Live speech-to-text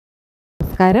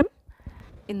നമസ്കാരം.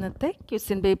 ഇന്നത്തെ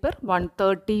question paper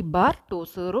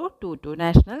 130/2022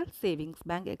 national savings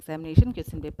bank examination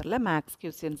question പേപ്പറിലെ maths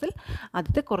ക്വസ്റ്റ്യൻസിൽ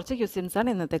ആദ്യത്തെ കുറച്ച് ക്വസ്റ്റ്യൻസാണ്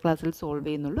ഇന്നത്തെ ക്ലാസ്സിൽ സോൾവ്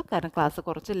ചെയ്യുന്നുള്ളൂ. കാരണം ക്ലാസ്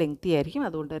കുറച്ച് ലെങ്തി ആയിരിക്കും.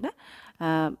 അതുകൊണ്ട് തന്നെ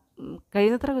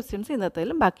കഴിയുന്നത്ര ക്വസ്റ്റ്യൻസ്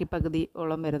ഇന്നത്തേലും ബാക്കി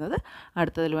പകുതിയോളം വരുന്നത്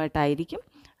അടുത്തതിലുമായിട്ടായിരിക്കും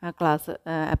ക്ലാസ്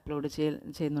അപ്ലോഡ്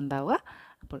ചെയ്യുന്നുണ്ടാവുക.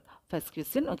 അപ്പോൾ ഫസ്റ്റ്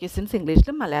ക്വസ്റ്റ്യൻസ്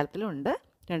ഇംഗ്ലീഷിലും മലയാളത്തിലും ഉണ്ട്,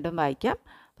 രണ്ടും വായിക്കാം.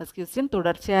 ഫസ്റ്റ് ക്വസ്റ്റ്യൻ: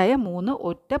 തുടർച്ചയായ 3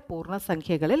 ഒറ്റ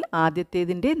പൂർണ്ണസംഖ്യകളിൽ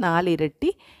ആദ്യത്തേതിൻ്റെ 4 ഇരട്ടി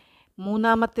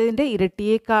മൂന്നാമത്തേതിൻ്റെ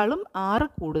ഇരട്ടിയേക്കാളും 6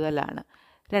 കൂടുതലാണ്.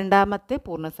 രണ്ടാമത്തെ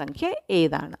പൂർണ്ണസംഖ്യ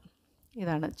ഏതാണ്?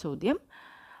 ഇതാണ് ചോദ്യം.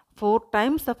 4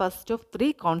 times the first of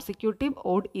 3 consecutive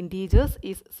odd integers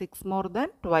is 6 more than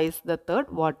twice the third.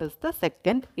 What is the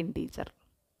second integer?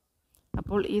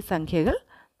 അപ്പോൾ ഈ സംഖ്യകൾ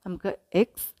നമുക്ക്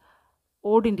എക്സ്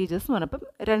ഓഡ് ഇൻറ്റീജേഴ്സ് എന്ന് പറഞ്ഞപ്പം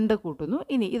 2 കൂട്ടുന്നു.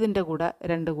 ഇനി ഇതിൻ്റെ കൂടെ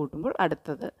 2 കൂട്ടുമ്പോൾ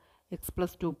അടുത്തത് എക്സ്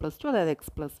പ്ലസ് 2 അതായത്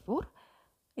എക്സ് പ്ലസ് 4.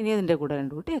 ഇനി അതിൻ്റെ കൂടെ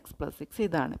 2 കൂട്ടി എക്സ് പ്ലസ് 6.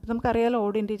 ഇതാണ്. ഇപ്പം നമുക്കറിയാലോ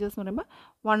ഓഡ് ഇൻറ്റീജേഴ്സ് എന്ന് പറയുമ്പോൾ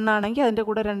 1 ആണെങ്കിൽ അതിൻ്റെ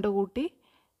കൂടെ 2 കൂട്ടി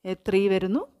 3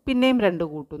 വരുന്നു, പിന്നെയും 2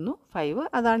 കൂട്ടുന്നു 5.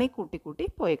 അതാണ് ഈ കൂട്ടി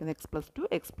പോയേക്കുന്നത്. X plus 2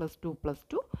 X plus 2 plus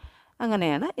 2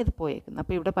 അങ്ങനെയാണ് ഇത് പോയേക്കുന്നത്.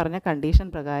 അപ്പോൾ ഇവിടെ പറഞ്ഞ കണ്ടീഷൻ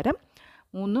പ്രകാരം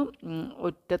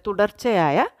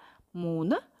തുടർച്ചയായ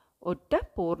 3 ഒറ്റ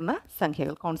പൂർണ്ണ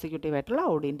സംഖ്യകൾ കോൺസിക്യൂട്ടീവ് ആയിട്ടുള്ള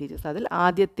ഓഡ് ഇൻറ്റീജേഴ്സ്, അതിൽ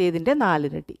ആദ്യത്തേതിൻ്റെ 4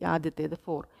 ഇരട്ടി, ആദ്യത്തേത്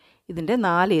 4, ഇതിൻ്റെ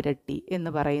 4 ഇരട്ടി എന്ന്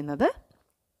പറയുന്നത്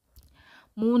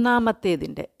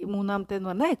മൂന്നാമത്തേതെന്ന്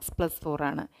പറഞ്ഞാൽ എക്സ് പ്ലസ് 4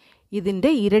 ആണ്. ഇതിൻ്റെ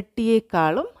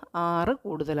ഇരട്ടിയേക്കാളും 6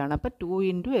 കൂടുതലാണ്. അപ്പോൾ 2 ×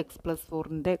 എക്സ് പ്ലസ്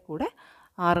 4ൻ്റെ കൂടെ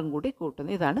 6 കൂടി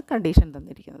കൂട്ടുന്നു. ഇതാണ് കണ്ടീഷൻ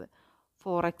തന്നിരിക്കുന്നത്.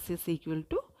 4x is equal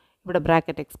to, ഇവിടെ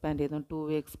ബ്രാക്കറ്റ് എക്സ്പാൻഡ് ചെയ്യുന്നു,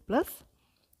 2x +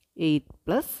 8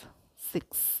 +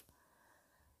 6.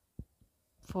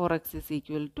 4x is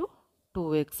equal to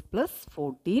 2x +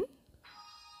 14.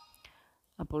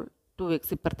 അപ്പോൾ 2x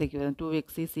ഇപ്പുറത്തേക്ക് വരും. 2x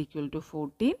is equal to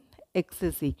 14, x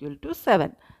is equal to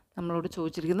 7. നമ്മളോട്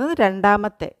ചോദിച്ചിരിക്കുന്നത്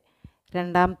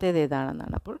രണ്ടാമത്തേത്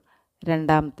ഏതാണെന്നാണ്. അപ്പോൾ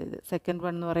രണ്ടാമത്തേത് സെക്കൻഡ്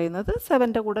വൺ എന്ന് പറയുന്നത്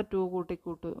 7ൻ്റെ കൂടെ 2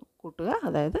 കൂട്ടുക,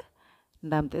 അതായത്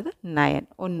രണ്ടാമത്തേത്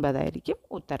 9 ആയിരിക്കും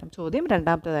ഉത്തരം. ചോദ്യം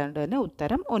രണ്ടാമത്തേതായതുകൊണ്ട് തന്നെ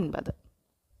ഉത്തരം 9.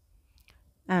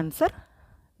 ആൻസർ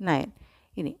 9.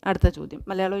 ഇനി അടുത്ത ചോദ്യം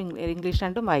മലയാളവും ഇംഗ്ലീഷ്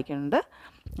രണ്ടും വായിക്കുന്നുണ്ട്.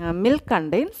 Milk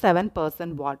contains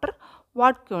 7% water.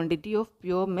 What quantity of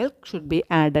pure milk should be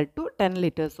added to 10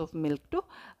 liters of milk to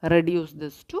reduce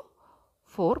this to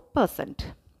 4%?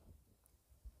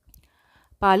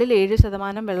 പാലിൽ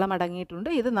 7% വെള്ളം അടങ്ങിയിട്ടുണ്ട്.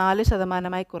 ഇത്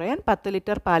 4% കുറയാൻ 10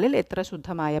 ലിറ്റർ പാലിൽ എത്ര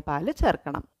ശുദ്ധമായ പാല്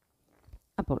ചേർക്കണം?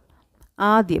 അപ്പോൾ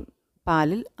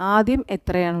ആദ്യം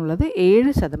എത്രയാണുള്ളത്?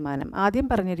 7%. ആദ്യം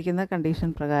പറഞ്ഞിരിക്കുന്ന കണ്ടീഷൻ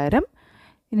പ്രകാരം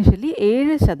ഇനിഷ്യലി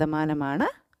 7%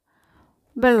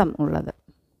 വെള്ളം ഉള്ളത്.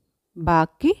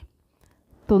 ബാക്കി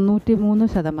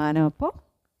 93% അപ്പോൾ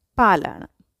പാലാണ്.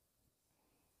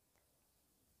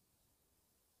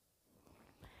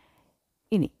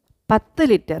 ഇനി 10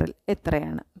 ലിറ്ററിൽ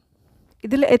എത്രയാണ്?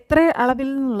 ഇതിൽ എത്ര അളവിൽ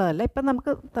നിന്നുള്ളതല്ല, ഇപ്പം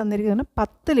നമുക്ക് തന്നിരിക്കുന്നത്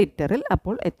 10 ലിറ്ററിൽ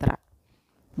അപ്പോൾ എത്ര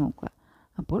നോക്കുക.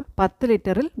 അപ്പോൾ 10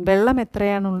 ലിറ്ററിൽ വെള്ളം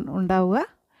എത്രയാണ് ഉണ്ടാവുക?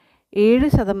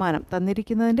 7%.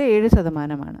 തന്നിരിക്കുന്നതിൻ്റെ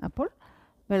 7%. അപ്പോൾ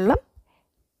വെള്ളം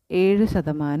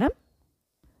 7%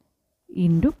 ×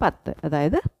 10,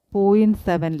 അതായത്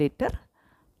 0.7 ലിറ്റർ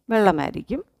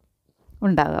വെള്ളമായിരിക്കും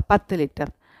ഉണ്ടാകുക. 10 ലിറ്റർ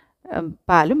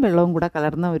പാലും വെള്ളവും കൂടെ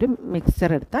കലർന്ന ഒരു മിക്സ്ചർ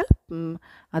എടുത്താൽ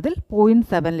അതിൽ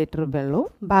 0.7 ലിറ്റർ വെള്ളവും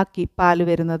ബാക്കി പാല്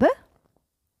വരുന്നത്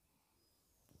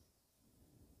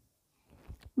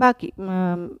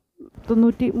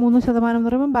 93% എന്ന്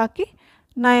പറയുമ്പോൾ ബാക്കി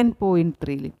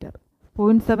 9.3 ലിറ്റർ.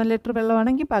 0.7 ലിറ്റർ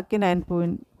വെള്ളമാണെങ്കിൽ ബാക്കി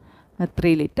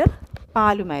 9.3 ലിറ്റർ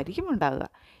പാലുമായിരിക്കും ഉണ്ടാകുക.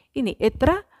 ഇനി എത്ര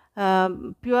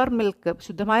പ്യുവർ മിൽക്ക്,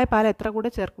 ശുദ്ധമായ പാൽ എത്ര കൂടെ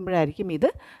ചേർക്കുമ്പോഴായിരിക്കും ഇത്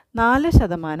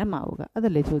 4% ആവുക?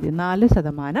 അതല്ലേ ചോദ്യം.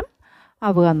 4%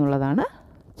 ആവുക എന്നുള്ളതാണ്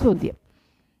ചോദ്യം.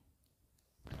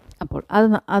 അപ്പോൾ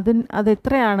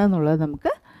അതെത്രയാണെന്നുള്ളത്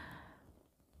നമുക്ക്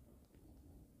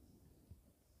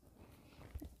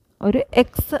ഒരു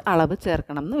എക്സ് അളവ്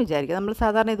ചേർക്കണം എന്ന് വിചാരിക്കുക. നമ്മൾ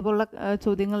സാധാരണ ഇതുപോലുള്ള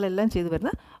ചോദ്യങ്ങളെല്ലാം ചെയ്തു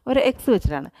വരുന്ന ഒരു എക്സ്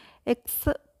വെച്ചിട്ടാണ്.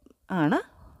 എക്സ് ആണ്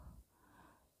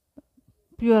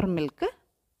പ്യുവർ മിൽക്ക്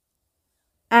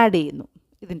ആഡ് ചെയ്യുന്നു.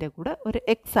 ഇതിൻ്റെ കൂടെ ഒരു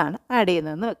എക്സ് ആണ് ആഡ്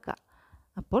ചെയ്യുന്നതെന്ന് വെക്കുക.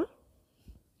 അപ്പോൾ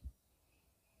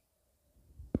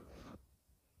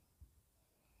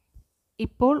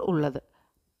ഇപ്പോൾ ഉള്ളത്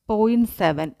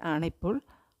 0.7 ആണ്. ഇപ്പോൾ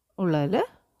ഉള്ളത്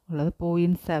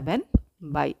 0.7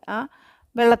 ബൈ ആ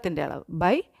വെള്ളത്തിൻ്റെ അളവ്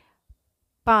ബൈ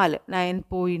പാല്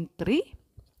 9.3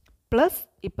 പ്ലസ്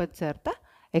ഇപ്പോൾ ചേർത്ത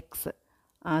എക്സ്,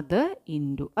 അത്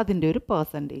ഇൻറ്റു അതിൻ്റെ ഒരു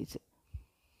പെർസെൻറ്റേജ്.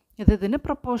 ഇതിന്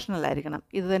പ്രൊപ്പോർഷണൽ ആയിരിക്കണം.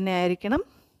 ഇത് തന്നെ ആയിരിക്കണം.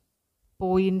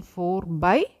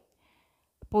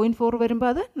 0.4 വരുമ്പോൾ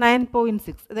അത്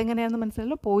 9.6. ഇതെങ്ങനെയാണെന്ന്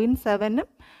മനസ്സിലല്ലോ. 0.7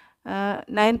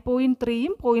 9.3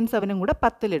 0.7 കൂടെ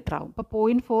 10 ലിറ്റർ ആവും. അപ്പോൾ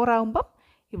 0.4 ആകുമ്പം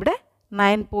ഇവിടെ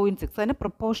 9.6 അതിന്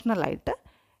പ്രൊപ്പോർഷണലായിട്ട്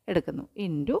എടുക്കുന്നു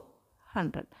ഇൻറ്റു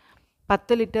 100.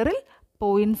 10 ലിറ്ററിൽ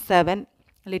 0.7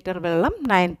 ലിറ്റർ വെള്ളം,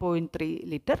 9.3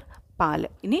 ലിറ്റർ പാല്.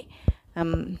 ഇനി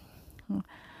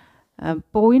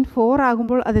 0.4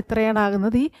 ആകുമ്പോൾ അത് എത്രയാണ്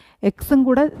ആകുന്നത്? ഈ എക്സും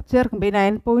കൂടെ ചേർക്കുമ്പോൾ ഈ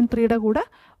 9.3യുടെ കൂടെ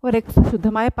ഒരു എക്സ്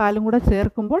ശുദ്ധമായ പാലും കൂടെ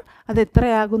ചേർക്കുമ്പോൾ അത്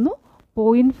എത്രയാകുന്നു?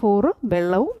 0.4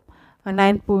 വെള്ളവും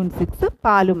 9.6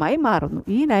 പാലുമായി മാറുന്നു.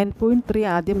 ഈ 9.3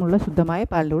 ആദ്യമുള്ള ശുദ്ധമായ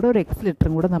പാലിലൂടെ ഒരു എക്സ്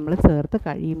ലിറ്ററും കൂടെ നമ്മൾ ചേർത്ത്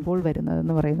കഴിയുമ്പോൾ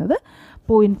വരുന്നതെന്ന് പറയുന്നത്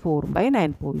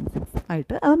 0.4/9.6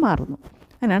 ആയിട്ട് അത് മാറുന്നു.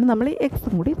 അങ്ങനെയാണ് നമ്മൾ ഈ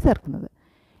എക്സും കൂടി ചേർക്കുന്നത്.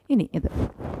 ഇനി ഇത്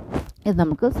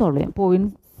നമുക്ക് സോൾവ് ചെയ്യാം. 0.7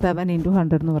 ×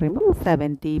 100 എന്ന് പറയുമ്പോൾ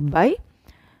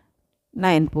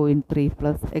 70/9.3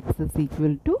 plus X is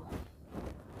equal to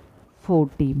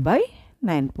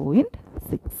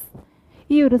 40/9.6.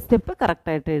 ഈ ഒരു സ്റ്റെപ്പ്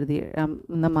കറക്റ്റായിട്ട് എഴുതി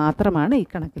എന്ന് മാത്രമാണ് ഈ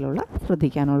കണക്കിലുള്ള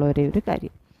ശ്രദ്ധിക്കാനുള്ള ഒരേ ഒരു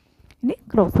കാര്യം. ഇനി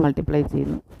ക്രോസ് മൾട്ടിപ്ലൈ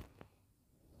ചെയ്യുന്നു.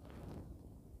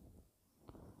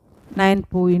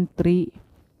 9.3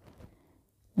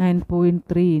 ×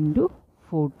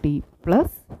 40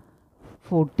 plus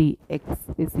 40x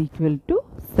is equal to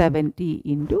 70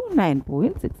 ×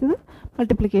 9.6. ഇത്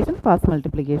മൾട്ടിപ്ലിക്കേഷൻ ഫാസ്റ്റ്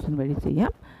മൾട്ടിപ്ലിക്കേഷൻ വഴി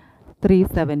ചെയ്യാം.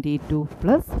 372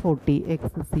 plus 40x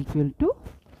is equal to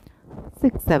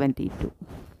 672.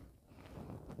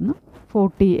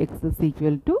 40x is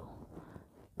equal to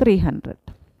 300.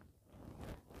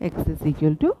 x is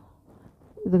equal to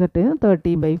ഇത് കട്ട് ചെയ്യുന്നത്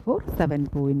 30/4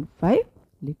 7.5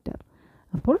 ലിറ്റർ.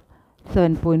 അപ്പോൾ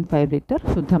 7.5 ലിറ്റർ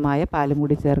ശുദ്ധമായ പാലും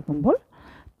കൂടി ചേർക്കുമ്പോൾ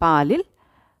പാലിൽ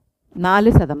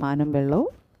 4%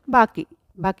 വെള്ളവും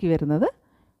ബാക്കി വരുന്നത്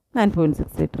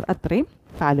 9.6 ലിറ്റർ അത്രയും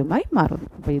പാലുമായി മാറുന്നു.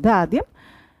 അപ്പോൾ ഇത് ആദ്യം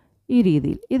ഈ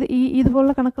രീതിയിൽ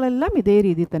ഇതുപോലുള്ള കണക്കുകളെല്ലാം ഇതേ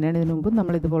രീതിയിൽ തന്നെയാണ്. ഇതിനു മുമ്പ്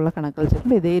നമ്മൾ ഇതുപോലുള്ള കണക്കുകൾ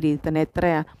ചെയ്തിട്ടുണ്ട്. ഇതേ രീതിയിൽ തന്നെ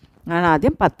എത്രയാണ്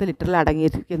ആദ്യം 10 ലിറ്ററിൽ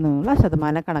അടങ്ങിയിരിക്കുന്നതിനുള്ള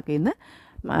ശതമാന കണക്കിൽ നിന്ന്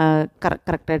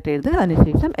കറക്റ്റായിട്ട് എഴുതുക.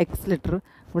 അതിനുശേഷം എക്സ് ലിറ്റർ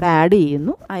കൂടെ ആഡ്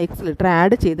ചെയ്യുന്നു. ആ എക്സ് ലിറ്റർ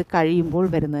ആഡ് ചെയ്ത് കഴിയുമ്പോൾ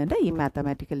വരുന്നതിൻ്റെ ഈ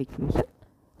മാത്തമാറ്റിക്കൽ ഇക്വേഷൻ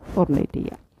ഫോർമുലേറ്റ്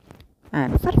ചെയ്യുക.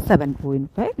 Answer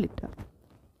 7.5 litre.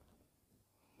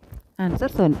 Answer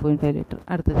 7.5 litre.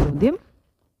 അടുത്ത ചോദ്യം.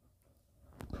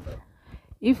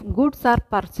 If goods are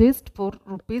purchased for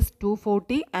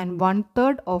 ₹240 and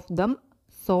 1/3 of them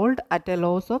sold at a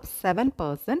loss of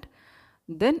 7%,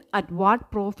 then at what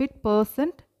profit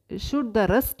percent should the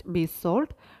rest be sold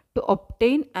to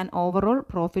obtain an overall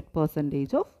profit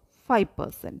percentage of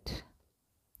 5%?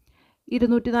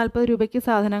 240 രൂപയ്ക്ക്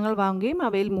സാധനങ്ങൾ വാങ്ങുകയും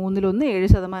അവയിൽ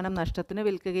 1/3 7% നഷ്ടത്തിന്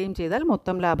വിൽക്കുകയും ചെയ്താൽ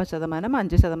മൊത്തം ലാഭശതമാനം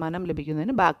 5%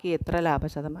 ലഭിക്കുന്നതിന് ബാക്കി എത്ര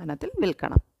ലാഭശതമാനത്തിൽ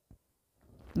വിൽക്കണം?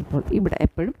 ഇപ്പോൾ ഇവിടെ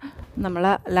എപ്പോഴും നമ്മൾ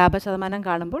ലാഭശതമാനം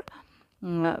കാണുമ്പോൾ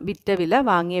വിറ്റ വില,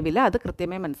 വാങ്ങിയ വില അത്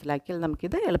കൃത്യമായി മനസ്സിലാക്കിയാൽ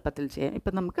നമുക്കിത് എളുപ്പത്തിൽ ചെയ്യാം.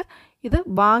 ഇപ്പം നമുക്ക് ഇത്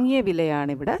വാങ്ങിയ വിലയാണ്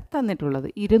ഇവിടെ തന്നിട്ടുള്ളത്.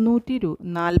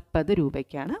 240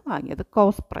 രൂപയ്ക്കാണ് വാങ്ങിയത്.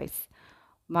 കോസ്റ്റ് പ്രൈസ്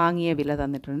വാങ്ങിയ വില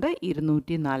തന്നിട്ടുണ്ട്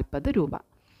 240 രൂപ.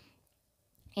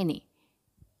 ഇനി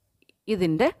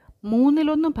ഇതിൻ്റെ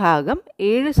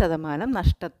 1/3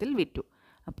 നഷ്ടത്തിൽ വിറ്റു.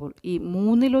 അപ്പോൾ ഈ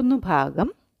 1/3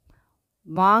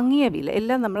 വാങ്ങിയ വില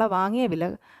എല്ലാം നമ്മൾ വാങ്ങിയ വില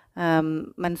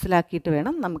മനസ്സിലാക്കിയിട്ട്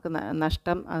വേണം നമുക്ക്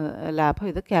നഷ്ടം ലാഭം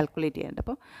ഇത് കാൽക്കുലേറ്റ് ചെയ്യേണ്ടത്.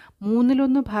 അപ്പോൾ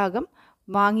 1/3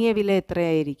 വാങ്ങിയ വില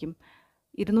എത്രയായിരിക്കും?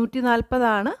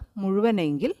 240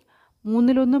 മുഴുവനെങ്കിൽ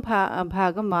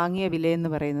 1/3 വാങ്ങിയ വില എന്ന്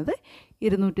പറയുന്നത്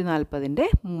 240ൻ്റെ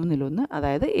 1/3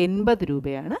 അതായത് 80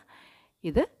 രൂപയാണ്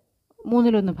ഇത്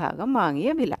 1/3 വാങ്ങിയ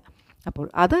വില. അപ്പോൾ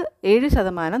അത്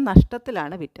 7%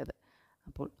 നഷ്ടത്തിലാണ് വിറ്റത്.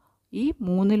 അപ്പോൾ ഈ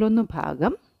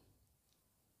 1/3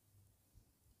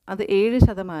 അത്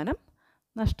 7%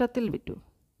 നഷ്ടത്തിൽ വിറ്റു.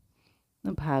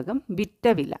 ഭാഗം വിറ്റ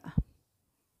വില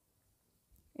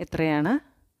എത്രയാണ്?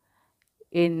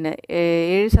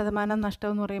 7% നഷ്ടം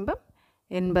എന്ന് പറയുമ്പം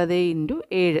 80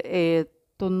 × 7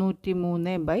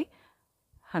 93/100.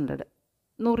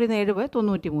 100 പോയി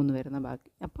 93 വരുന്ന ബാക്കി.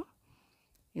 അപ്പോൾ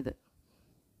ഇത്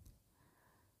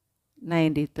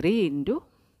 93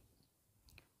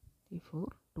 ×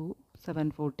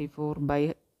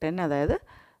 744/10 അതായത്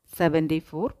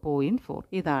 74.4.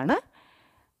 ഇതാണ്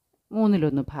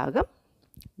 1/3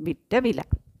 വിറ്റ വില.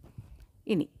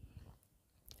 ഇനി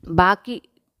ബാക്കി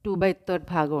 2/3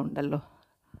 ഭാഗം ഉണ്ടല്ലോ.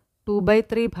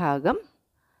 2/3 ഭാഗം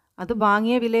അത്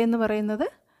വാങ്ങിയ വില എന്ന് പറയുന്നത്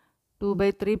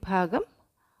 2/3 ഭാഗം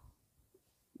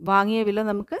വാങ്ങിയ വില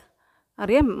നമുക്ക്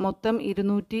അറിയാം. മൊത്തം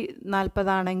 240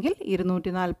 ആണെങ്കിൽ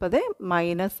 240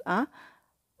 മൈനസ് ആ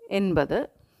 80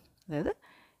 അതായത്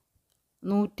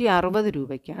 160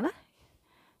 രൂപയ്ക്കാണ്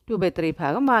 2/3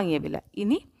 ഭാഗം വാങ്ങിയ വില.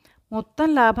 ഇനി മൊത്തം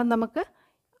ലാഭം നമുക്ക്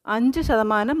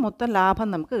 5% മൊത്തം ലാഭം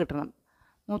നമുക്ക് കിട്ടണം.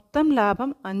 മൊത്തം ലാഭം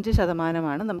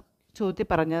 5% നമുക്ക് ചോദ്യം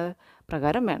പറഞ്ഞ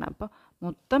പ്രകാരം വേണം. അപ്പോൾ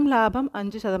മൊത്തം ലാഭം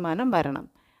 5% വരണം.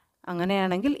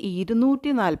 അങ്ങനെയാണെങ്കിൽ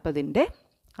 240ൻ്റെ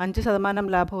 5%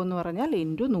 ലാഭം എന്ന് പറഞ്ഞാൽ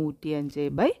ഇൻറ്റു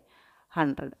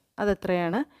 105/100.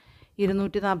 അതെത്രയാണ്?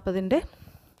 240ൻ്റെ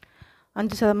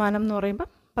 5% എന്ന് പറയുമ്പോൾ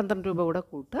 12 രൂപ കൂടെ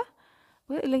കൂട്ടുക,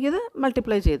 ഇല്ലെങ്കിൽ ഇത്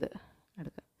മൾട്ടിപ്ലൈ ചെയ്ത്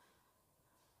എടുക്കുക.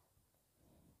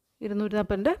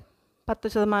 240ൻ്റെ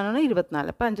 10% 24.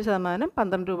 അപ്പോൾ 5%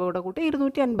 12 രൂപ കൂടെ കൂട്ടി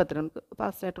 252. നമുക്ക്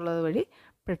ഫാസ്റ്റായിട്ടുള്ളത് വഴി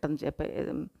പെട്ടെന്ന് അപ്പോൾ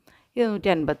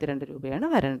 252 രൂപയാണ്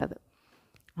വരേണ്ടത്.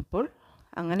 അപ്പോൾ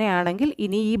അങ്ങനെയാണെങ്കിൽ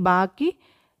ഇനി ഈ ബാക്കി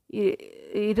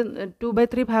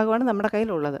 2/3 ഭാഗമാണ് നമ്മുടെ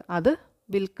കയ്യിലുള്ളത്. അത്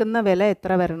വിൽക്കുന്ന വില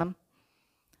എത്ര വരണം?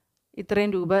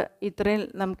 ഇത്രയും രൂപ, ഇത്രയും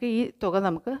നമുക്ക് ഈ തുക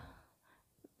നമുക്ക്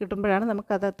കിട്ടുമ്പോഴാണ്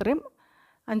നമുക്കത് അത്രയും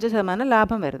 5%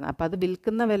 ലാഭം വരുന്നത്. അപ്പോൾ അത്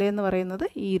വിൽക്കുന്ന വിലയെന്ന് പറയുന്നത്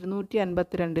ഈ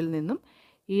 252 നിന്നും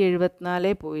ഈ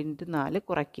 74.4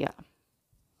 കുറയ്ക്കുക.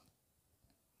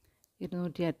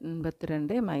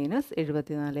 252 മൈനസ്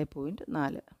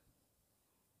 74.4,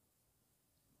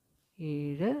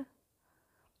 7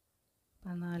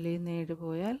 14 7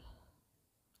 പോയാൽ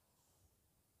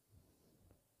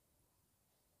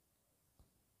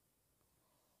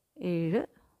 7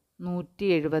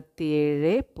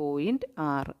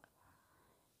 177.6.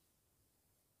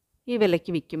 ഈ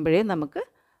വിലയ്ക്ക് വിൽക്കുമ്പോഴേ നമുക്ക്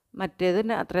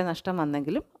മറ്റേതിന് അത്രയും നഷ്ടം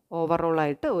വന്നെങ്കിലും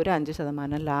ഓവറോളായിട്ട് ഒരു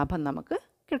 5% ലാഭം നമുക്ക്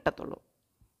കിട്ടത്തുള്ളൂ.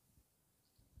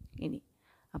 ഇനി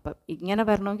അപ്പം ഇങ്ങനെ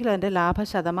വരണമെങ്കിൽ അതിൻ്റെ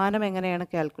ലാഭശതമാനം എങ്ങനെയാണ്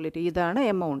കാൽക്കുലേറ്റ്? ഇതാണ്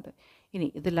എമൗണ്ട്. ഇനി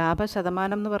ഇത്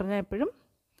ലാഭശതമാനം എന്ന് പറഞ്ഞാൽ എപ്പോഴും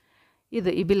ഇത്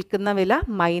ഈ വിൽക്കുന്ന വില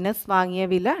മൈനസ് വാങ്ങിയ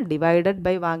വില ഡിവൈഡഡ്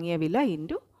ബൈ വാങ്ങിയ വില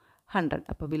ഇൻറ്റു 100.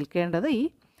 അപ്പോൾ വിൽക്കേണ്ടത് ഈ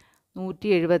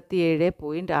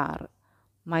 177.6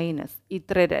 മൈനസ്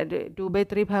ഇത്ര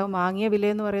 2/3 ഭാഗം വാങ്ങിയ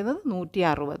വിലയെന്ന് പറയുന്നത്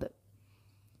 160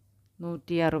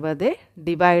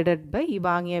 ഡിവൈഡഡ് ബൈ ഈ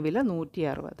വാങ്ങിയ വില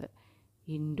 160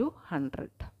 into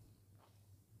 100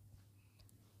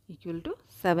 equal to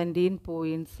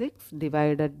 17.6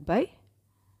 divided by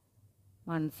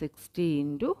 160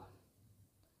 into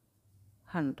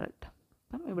 100.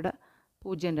 അപ്പം ഇവിടെ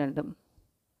 0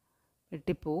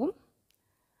 വെട്ടിപ്പോവും.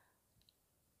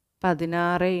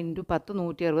 16 ഇൻറ്റു 10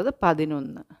 160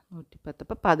 11 110.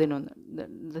 അപ്പോൾ 11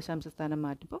 ദശാംശസ്ഥാനം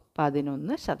മാറ്റുമ്പോൾ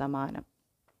 11%.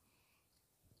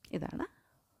 ഇതാണ്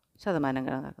ശതമാനം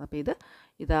കണക്കാക്കുന്നത്. അപ്പോൾ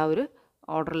ഇതാ ഒരു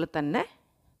ഓർഡറിൽ തന്നെ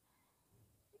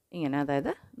ഇങ്ങനെ,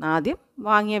 അതായത് ആദ്യം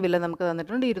വാങ്ങിയ വില നമുക്ക്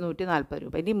തന്നിട്ടുണ്ട് 240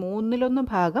 രൂപ. ഇനി 1/3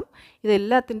 ഭാഗം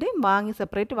ഇതെല്ലാത്തിൻ്റെയും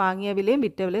സെപ്പറേറ്റ് വാങ്ങിയ വിലയും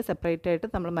വിറ്റ വിലയും സെപ്പറേറ്റ് ആയിട്ട്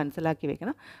നമ്മൾ മനസ്സിലാക്കി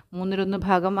വെക്കണം. 1/3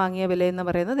 ഭാഗം വാങ്ങിയ വില എന്ന്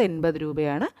പറയുന്നത് 80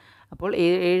 രൂപയാണ്. അപ്പോൾ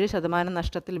 7%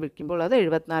 നഷ്ടത്തിൽ വിൽക്കുമ്പോൾ അത്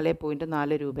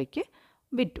 74.4 രൂപയ്ക്ക്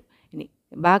വിറ്റു. ഇനി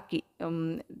ബാക്കി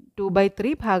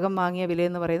 2/3 ഭാഗം വാങ്ങിയ വില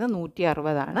എന്ന് പറയുന്നത്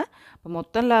 160 അപ്പോൾ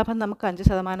മൊത്തം ലാഭം നമുക്ക്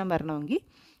 5% വരണമെങ്കിൽ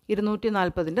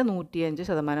 240ൻ്റെ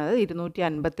 105%, അതായത്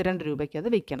 252 രൂപയ്ക്ക് അത്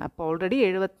വിൽക്കണം. അപ്പോൾ ഓൾറെഡി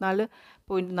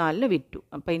 74.4 വിറ്റു.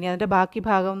 അപ്പോൾ ഇനി അതിൻ്റെ ബാക്കി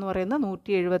ഭാഗം എന്ന് പറയുന്നത്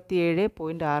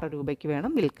 177.6 രൂപയ്ക്ക്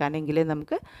വേണം വിൽക്കാനെങ്കിലേ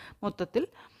നമുക്ക് മൊത്തത്തിൽ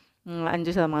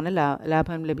 5%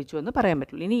 ലാഭം ലഭിച്ചു എന്ന് പറയാൻ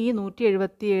പറ്റുള്ളൂ. ഇനി ഈ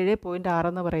 177.6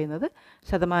 എന്ന് പറയുന്നത്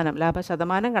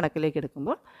ലാഭശതമാനം കണക്കിലേക്ക്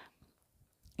എടുക്കുമ്പോൾ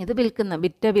ഇത്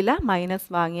വിറ്റ വില മൈനസ്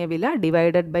വാങ്ങിയ വില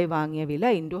ഡിവൈഡഡ് ബൈ വാങ്ങിയ വില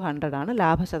ഇൻറ്റു 100 ആണ്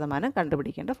ലാഭശതമാനം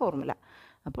കണ്ടുപിടിക്കേണ്ട ഫോർമുല.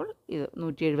 അപ്പോൾ ഇത്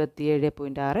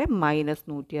 177.6 മൈനസ്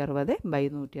 160 ബൈ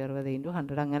 160 ഇൻറ്റു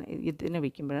 100. അങ്ങനെ ഇതിനെ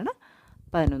വിൽക്കുമ്പോഴാണ്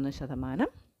 11%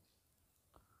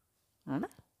 ആണ്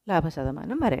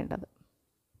ലാഭശതമാനം വരേണ്ടത്.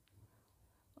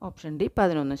 Option D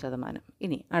 11%.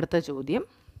 ഇനി അടുത്ത ചോദ്യം,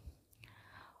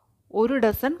 1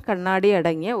 ഡസൻ കണ്ണാടി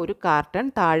അടങ്ങിയ ഒരു കാർട്ടൺ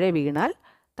താഴെ വീണാൽ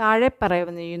താഴെ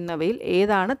പറയുന്നവയിൽ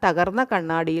ഏതാണ് തകർന്ന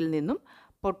കണ്ണാടിയിൽ നിന്നും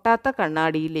പൊട്ടാത്ത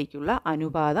കണ്ണാടിയിലേക്കുള്ള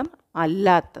അനുപാതം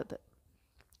അല്ലാത്തത്?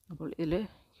 അപ്പോൾ ഇതിൽ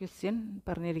ക്വസ്റ്റ്യൻ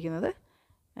പറഞ്ഞിരിക്കുന്നത്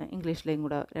ഇംഗ്ലീഷിലേയും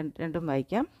കൂടെ രണ്ടും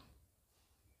വായിക്കാം.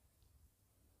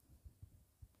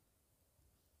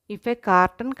 If a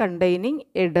carton containing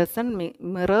a dozen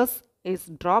mirrors is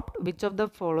dropped, which of the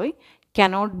following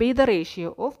cannot be the ratio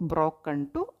of broken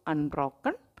to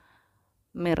unbroken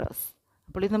mirrors?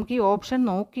 അപ്പോൾ ഇത് നമുക്ക് ഈ ഓപ്ഷൻ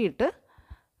നോക്കിയിട്ട്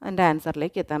അതിൻ്റെ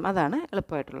ആൻസറിലേക്ക് എത്താം. അതാണ്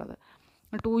എളുപ്പമായിട്ടുള്ളത്.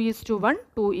 2:1,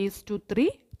 2:3,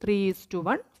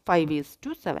 3:1,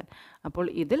 5:7. അപ്പോൾ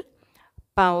ഇതിൽ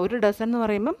 1 ഡസൻ എന്ന്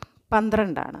പറയുമ്പം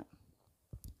 12.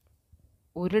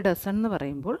 1 ഡസൻ എന്ന്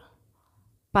പറയുമ്പോൾ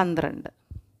 12.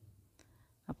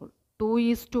 അപ്പോൾ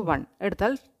 2:1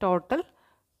 എടുത്താൽ ടോട്ടൽ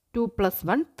 2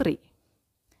 + 1 3.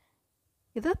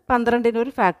 ഇത് 12ൻ്റെ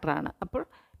ഒരു ഫാക്ടറാണ്. അപ്പോൾ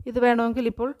ഇത് വേണമെങ്കിൽ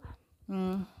ഇപ്പോൾ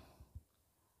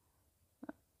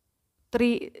 3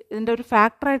 ഇതിൻ്റെ ഒരു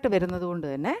ഫാക്ടറായിട്ട് വരുന്നത് കൊണ്ട്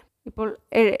തന്നെ ഇപ്പോൾ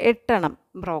 8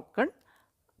 ബ്രോക്കൺ,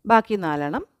 ബാക്കി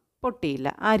 4 പൊട്ടിയില്ല.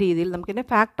 ആ രീതിയിൽ നമുക്കിതിനെ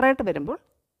ഫാക്ടറായിട്ട് വരുമ്പോൾ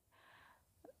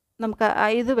നമുക്ക്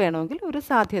ഇത് വേണമെങ്കിൽ ഒരു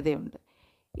സാധ്യതയുണ്ട്.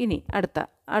 ഇനി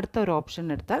അടുത്ത ഒരു ഓപ്ഷൻ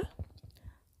എടുത്താൽ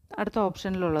അടുത്ത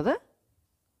ഓപ്ഷനിലുള്ളത്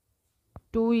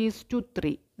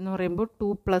 2:3 എന്ന് പറയുമ്പോൾ 2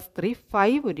 + 3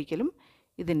 5 ഒരിക്കലും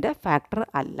ഇതിൻ്റെ ഫാക്ടർ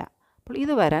അല്ല. അപ്പോൾ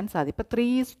ഇത് വരാൻ സാധിക്കും. ഇപ്പോൾ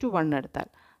 3:1 എടുത്താൽ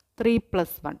 3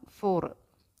 + 1 4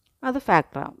 അത്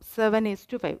ഫാക്ടറാവും.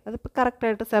 7:5 അതിപ്പോൾ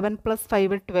കറക്റ്റായിട്ട് 7 +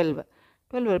 5 12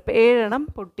 ഇപ്പോൾ 7 എണ്ണം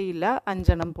പൊട്ടിയില്ല, 5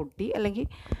 എണ്ണം പൊട്ടി, അല്ലെങ്കിൽ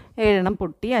 7 എണ്ണം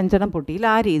പൊട്ടി 5 എണ്ണം പൊട്ടിയില്ല,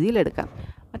 ആ രീതിയിൽ എടുക്കാം.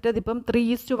 മറ്റേതിപ്പം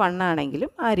 3:1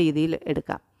 ആണെങ്കിലും ആ രീതിയിൽ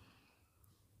എടുക്കാം.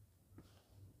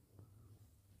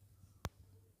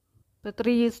 ഇപ്പോൾ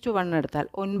 3:1 എടുത്താൽ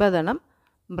 9 എണ്ണം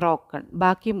ബ്രോക്കൺ,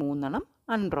 ബാക്കി 3 എണ്ണം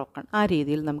അൺബ്രോക്കൺ, ആ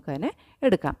രീതിയിൽ നമുക്കതിനെ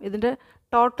എടുക്കാം. ഇതിൻ്റെ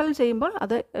ടോട്ടൽ ചെയ്യുമ്പോൾ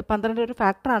അത് 12 ഒരു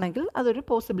ഫാക്ടർ ആണെങ്കിൽ അതൊരു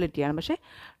പോസിബിലിറ്റിയാണ്. പക്ഷേ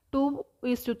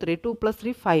 2:3 2 +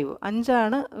 3 5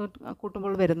 5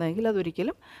 കൂട്ടുമ്പോൾ വരുന്നതെങ്കിൽ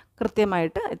അതൊരിക്കലും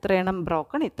കൃത്യമായിട്ട് ഇത്ര എണ്ണം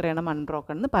ബ്രോക്കൺ ഇത്ര എണ്ണം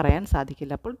അൺബ്രോക്കൺ എന്ന് പറയാൻ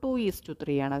സാധിക്കില്ല. അപ്പോൾ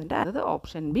 2:3 ആണ് അതിൻ്റെ. അത്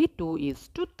ഓപ്ഷൻ ബി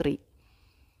 2:3.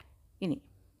 ഇനി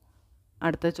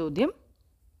അടുത്ത ചോദ്യം,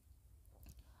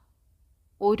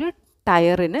 ഒരു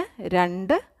ടയറിന്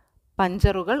 2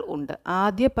 പഞ്ചറുകൾ ഉണ്ട്.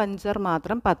 ആദ്യ പഞ്ചർ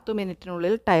മാത്രം 10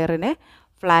 മിനിറ്റിനുള്ളിൽ ടയറിനെ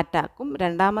ഫ്ലാറ്റാക്കും,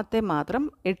 രണ്ടാമത്തെ മാത്രം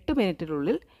 8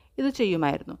 മിനിറ്റിനുള്ളിൽ ഇത്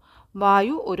ചെയ്യുമായിരുന്നു.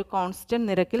 വായു ഒരു കോൺസ്റ്റൻറ്റ്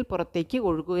നിരക്കിൽ പുറത്തേക്ക്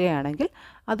ഒഴുകുകയാണെങ്കിൽ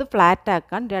അത്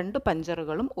ഫ്ലാറ്റാക്കാൻ 2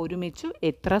 പഞ്ചറുകളും ഒരുമിച്ച്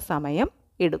എത്ര സമയം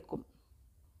എടുക്കും?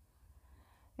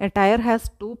 A tire has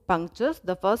 2 punctures.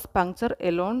 The first puncture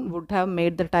alone would have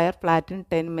made the tire flat in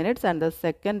 10 minutes and the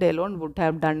second alone would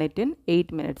have done it in 8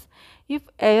 minutes. If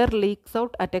air leaks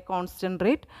out at a constant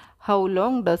rate, how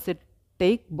long does it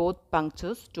take both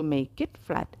punctures to make it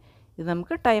flat? ഇത്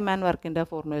നമുക്ക് time and വർക്കിൻ്റെ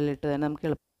ഫോർമുലയിലിട്ട് തന്നെ നമുക്ക്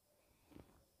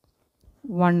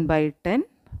 1/10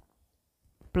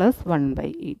 +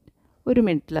 1/8 1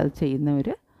 മിനിറ്റിൽ അത് ചെയ്യുന്ന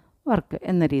ഒരു work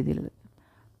എന്ന രീതിയിൽ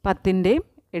 10ൻ്റെയും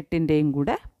 8ൻ്റെയും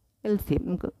കൂടെ LCM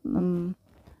നമുക്ക് 5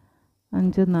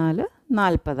 4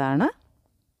 40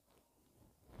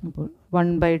 അപ്പോൾ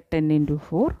 1/10 ×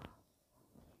 4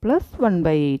 +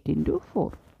 1/8 ×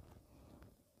 4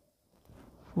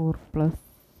 4 +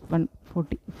 1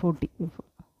 40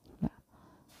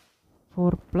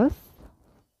 4 +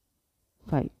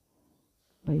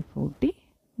 5/40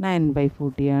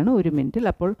 9/40 ആണ് 1 മിനിറ്റിൽ.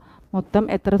 അപ്പോൾ മൊത്തം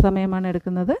എത്ര സമയമാണ്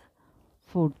എടുക്കുന്നത്?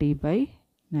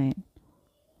 40/9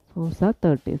 4 are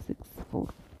 36 4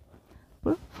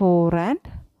 അപ്പോൾ 4 and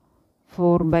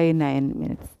 4/9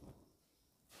 മിനിറ്റ്സ്.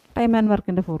 ടൈം ആൻഡ്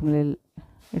വർക്കിൻ്റെ ഫോർമുലയിൽ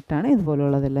ഇട്ടാണ്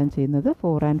ഇതുപോലുള്ളതെല്ലാം ചെയ്യുന്നത്.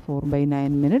 4 and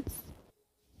 4/9 minutes.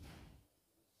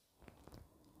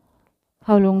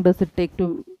 How long does it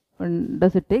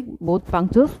take both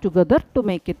punctures together to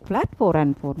make it flat? 4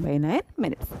 and 4/9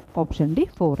 minutes. Option D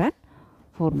 4 and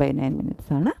 4/9 minutes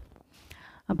ആണ്.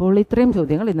 അപ്പോൾ ഇത്രയും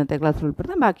ചോദ്യങ്ങൾ ഇന്നത്തെ ക്ലാസ്സിൽ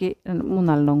ഉൾപ്പെടുത്താം. ബാക്കി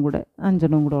 3-4 കൂടെ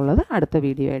 5 കൂടെ ഉള്ളത് അടുത്ത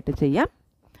വീഡിയോ ആയിട്ട് ചെയ്യാം.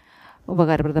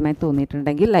 ഉപകാരപ്രദമായി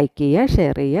തോന്നിയിട്ടുണ്ടെങ്കിൽ ലൈക്ക് ചെയ്യുക,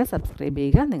 ഷെയർ ചെയ്യുക, സബ്സ്ക്രൈബ്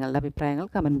ചെയ്യുക. നിങ്ങളുടെ അഭിപ്രായങ്ങൾ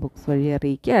കമൻറ്റ് ബോക്സ് വഴി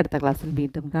അറിയിക്കുക. അടുത്ത ക്ലാസ്സിൽ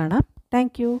വീണ്ടും കാണാം.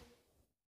 താങ്ക്